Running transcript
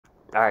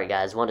Alright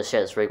guys, I wanted to share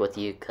this rig with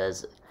you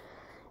because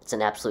it's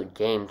an absolute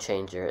game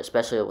changer,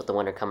 especially with the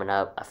winter coming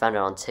up. I found it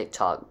on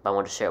TikTok, but I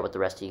wanted to share it with the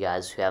rest of you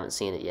guys who haven't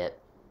seen it yet.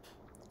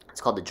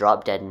 It's called the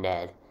Drop Dead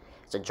Ned.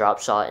 It's a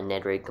drop shot and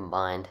Ned rig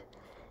combined.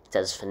 It's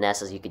as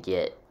finesse as you could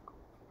get.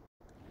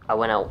 I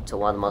went out to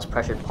one of the most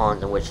pressured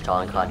ponds in Wichita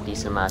and caught a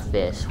decent amount of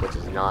fish, which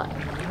is not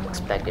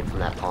expected from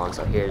that pond.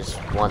 So here's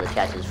one of the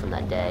catches from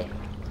that day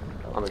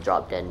on the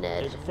Drop Dead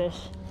Ned. There's a fish.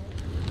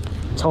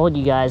 Told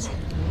you guys,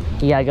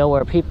 you gotta go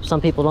where some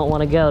people don't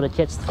want to go to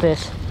catch the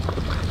fish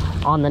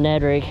on the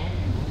Ned rig.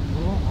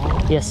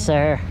 Yes,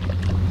 sir.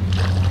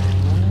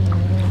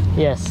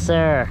 Yes,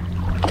 sir.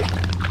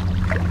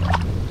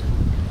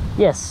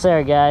 Yes,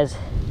 sir, guys.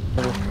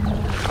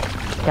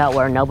 Out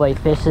where nobody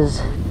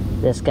fishes.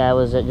 This guy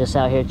was just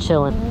out here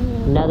chilling.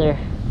 Another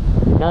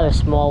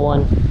small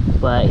one,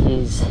 but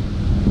he's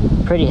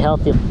pretty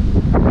healthy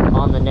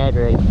on the Ned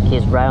rig.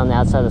 He's right on the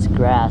outside of this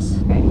grass.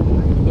 Get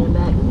him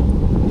back.